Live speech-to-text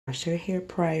Washed her hair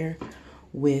prior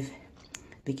with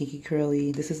the Kinky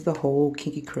Curly. This is the whole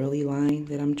Kinky Curly line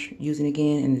that I'm using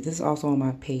again, and this is also on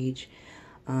my page.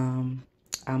 I'm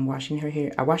washing her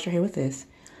hair. I washed her hair with this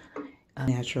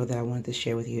natural that I wanted to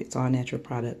share with you. It's all natural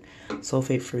product,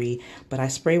 sulfate free, but I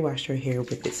spray washed her hair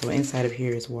with it. So inside of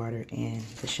here is water and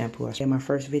the shampoo. I shared my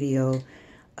first video,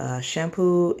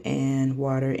 shampoo and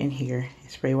water in here.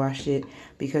 Spray washed it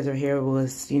because her hair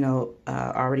was, you know,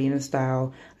 already in a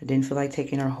style. I didn't feel like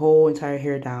taking her whole entire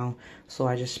hair down, so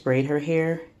I just sprayed her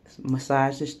hair,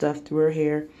 massaged the stuff through her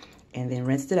hair, and then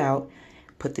rinsed it out.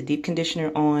 Put the deep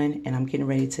conditioner on, and I'm getting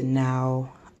ready to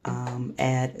now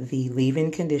add the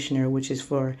leave-in conditioner, which is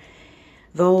for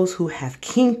those who have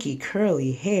kinky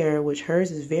curly hair, which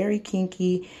hers is very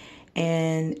kinky.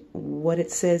 And what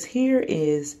it says here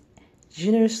is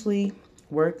generously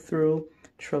work through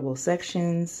trouble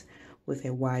sections with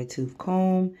a wide tooth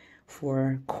comb.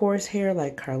 For coarse hair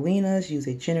like Karlina's, use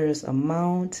a generous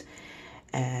amount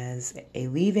as a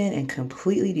leave-in and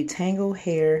completely detangle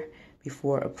hair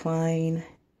before applying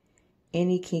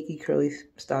any kinky curly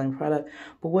styling product.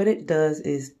 But what it does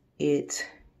is if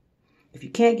you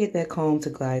can't get that comb to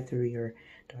glide through your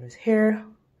daughter's hair,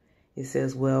 it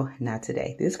says, well, not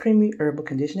today. This creamy herbal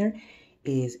conditioner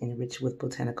is enriched with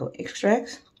botanical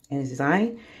extracts and is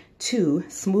designed to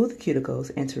smooth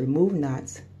cuticles and to remove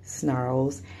knots,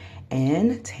 snarls,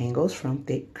 and tangles from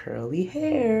thick curly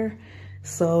hair.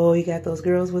 So you got those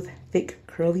girls with thick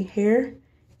curly hair,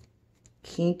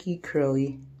 kinky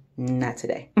curly, not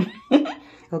today.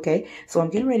 Okay, so I'm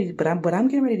getting ready, but what I'm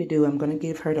getting ready to do, I'm going to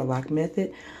give her the lock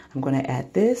method. I'm going to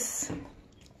add this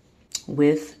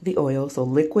with the oil, so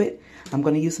liquid. I'm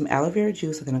going to use some aloe vera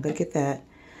juice, and then I'm going to get that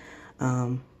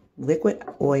liquid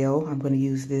oil. I'm going to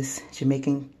use this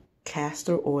Jamaican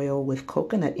castor oil with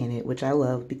coconut in it, which I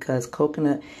love because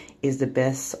coconut is the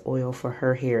best oil for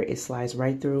her hair. It slides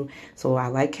right through. So I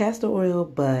like castor oil,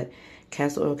 but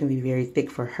castor oil can be very thick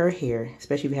for her hair,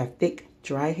 especially if you have thick,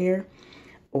 dry hair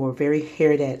or very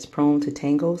hair that's prone to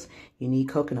tangles. You need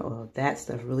coconut oil. That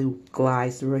stuff really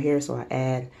glides through her hair,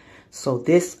 so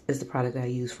this is the product that I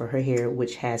use for her hair,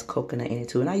 which has coconut in it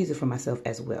too, and I use it for myself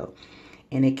as well.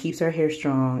 And it keeps her hair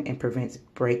strong and prevents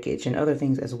breakage and other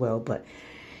things as well. But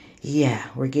yeah,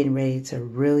 we're getting ready to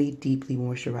really deeply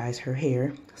moisturize her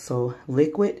hair. So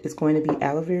liquid is going to be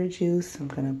aloe vera juice. I'm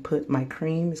going to put my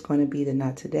cream. It's going to be the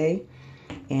Not Today.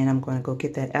 And I'm going to go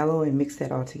get that aloe and mix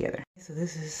that all together. So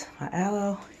this is my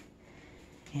aloe.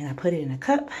 And I put it in a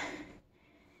cup.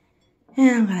 And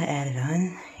I'm going to add it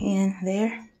on in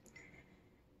there.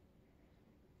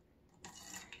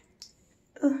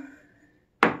 Ooh.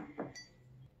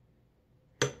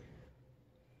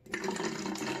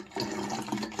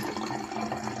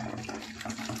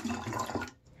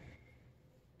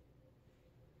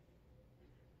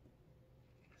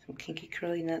 Some Kinky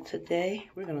Curly Nut today.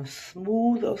 We're going to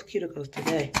smooth those cuticles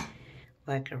today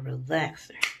like a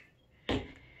relaxer.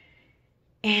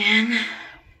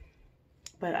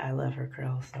 But I love her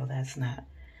curls, so that's not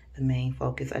the main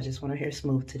focus. I just want her hair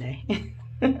smooth today.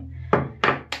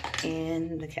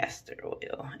 And the castor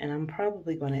oil. And I'm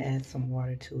probably going to add some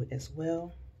water to it as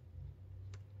well.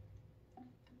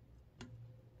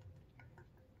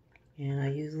 And I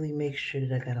usually make sure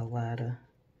that I got a lot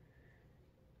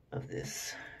of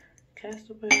this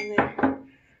castor oil in there.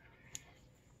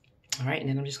 All right, and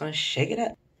then I'm just going to shake it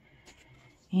up.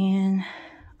 And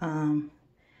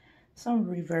some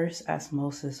reverse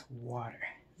osmosis water.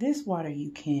 This water you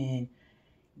can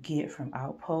get from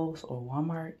Outpost or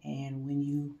Walmart, and when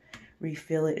you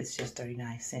refill it, it's just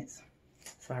 39 cents.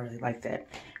 So I really like that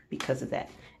because of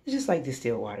that. It's just like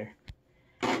distilled water.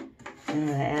 And I'm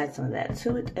going to add some of that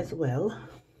to it as well.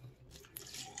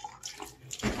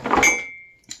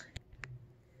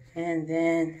 And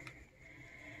then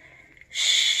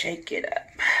shake it up.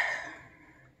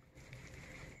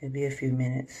 It'll be a few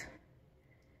minutes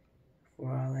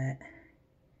for all that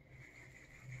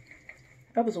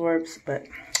absorbs, but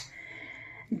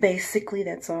basically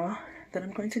that's all that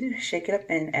I'm going to do. Shake it up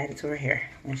and add it to her hair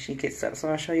when she gets up. So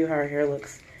I'll show you how her hair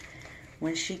looks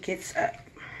when she gets up.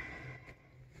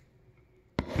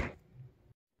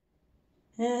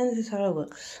 And this is how it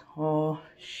looks, all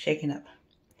shaken up.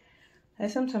 I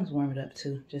sometimes warm it up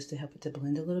too, just to help it to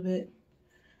blend a little bit.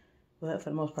 But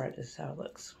for the most part, this is how it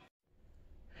looks.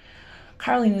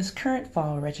 Karlina's current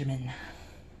fall regimen.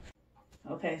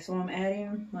 Okay, so I'm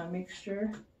adding my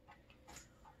mixture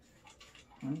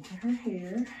onto her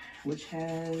hair, which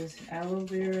has aloe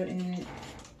vera in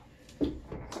it,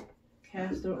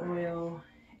 castor oil,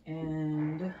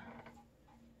 and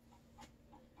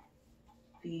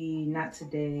the Not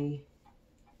Today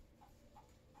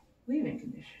leave-in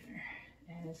conditioner.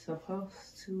 and it's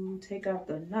supposed to take out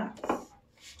the knots.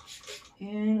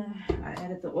 And I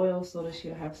added the oil so that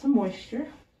she'll have some moisture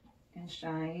and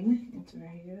shine into her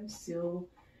hair, still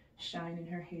shine in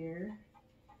her hair.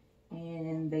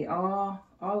 And they all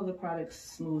of the products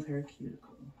smooth her cuticle.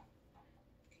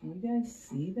 Can you guys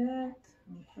see that?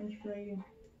 I'm French braiding.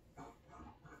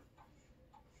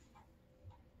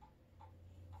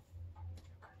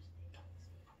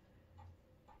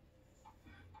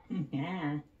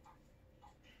 Yeah.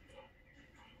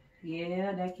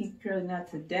 Yeah, that Kinky Curly not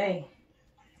today.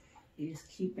 He's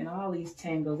keeping all these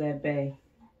tangles at bay.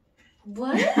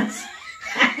 What?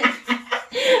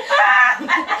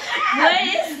 What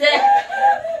is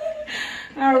that?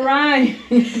 All right.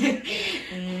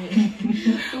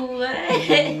 What?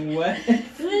 What?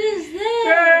 What is that?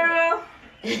 Girl.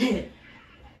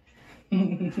 I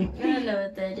don't know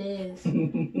what that is.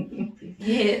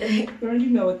 Yeah. Girl, you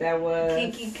know what that was.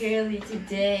 Kinky Curly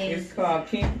today. It's called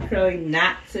Kinky Curly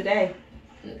not today.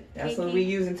 That's what we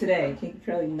using today. Kinky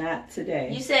Curly not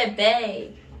today. You said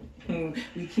bae.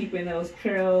 We keeping those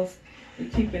curls, we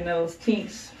keeping those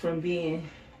kinks from being.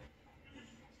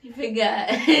 You forgot.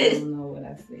 I don't know what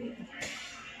I said.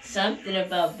 Something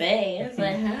about bae. I was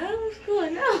like, huh? What's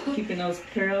going on? Keeping those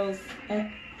curls.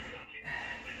 I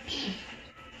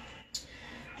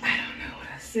don't know what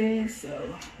I said,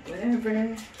 so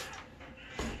whatever.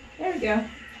 There we go.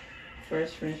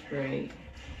 First French braid.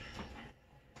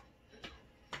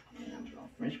 And I'm gonna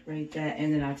French braid that,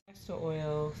 and then I castor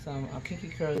oil, some Kinky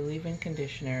Curly leave-in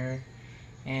conditioner,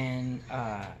 and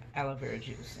aloe vera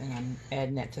juice, and I'm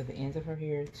adding that to the ends of her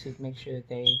hair to make sure that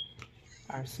they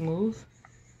are smooth,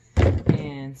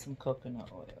 and some coconut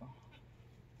oil,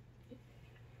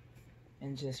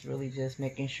 and just really just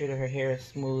making sure that her hair is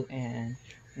smooth. And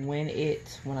when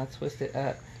I twist it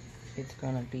up, it's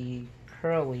gonna be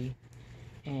curly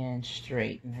and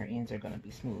straight, and her ends are gonna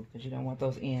be smooth, because you don't want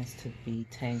those ends to be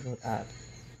tangled up.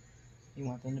 You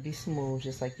want them to be smooth,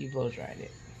 just like you blow dried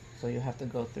it. So you'll have to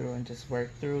go through and just work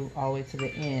through all the way to the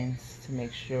ends to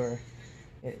make sure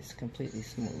it's completely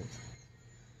smooth.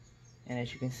 And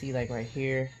as you can see, like right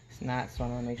here, it's not, so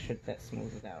I'm gonna make sure that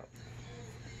smooths it out.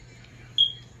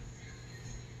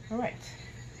 All right.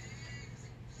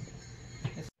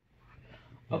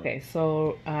 Okay,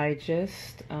 so I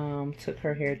just took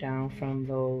her hair down from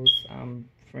those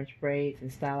French braids and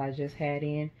style I just had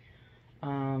in.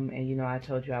 And you know, I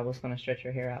told you I was going to stretch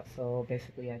her hair out, so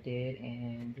basically I did,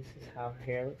 and this is how her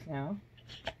hair looks now.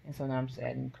 And so now I'm just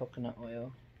adding coconut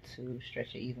oil to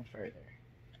stretch it even further.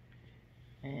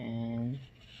 And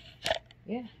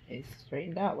yeah, it's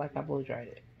straightened out like I blow dried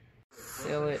it.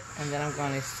 Seal it, and then I'm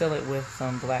going to seal it with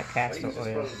some black castor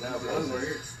oil.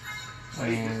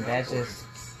 And that just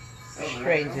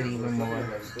straightens it even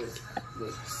more.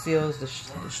 Seals the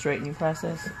straightening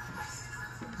process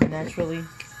naturally.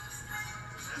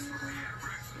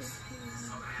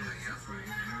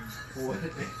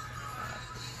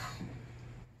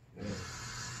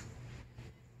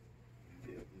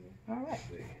 All right.